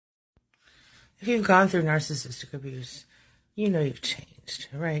If you've gone through narcissistic abuse, you know you've changed,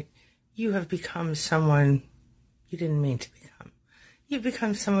 right? You have become someone you didn't mean to become. You've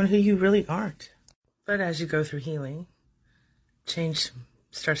become someone who you really aren't. But as you go through healing, change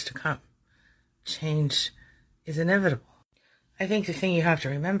starts to come. Change is inevitable. I think the thing you have to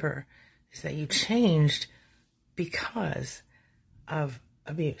remember is that you changed because of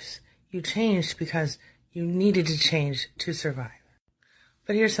abuse. You changed because you needed to change to survive.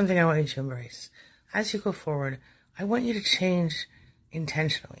 But here's something I want you to embrace. As you go forward, I want you to change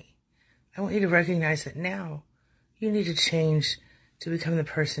intentionally. I want you to recognize that now you need to change to become the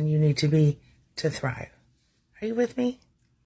person you need to be to thrive. Are you with me?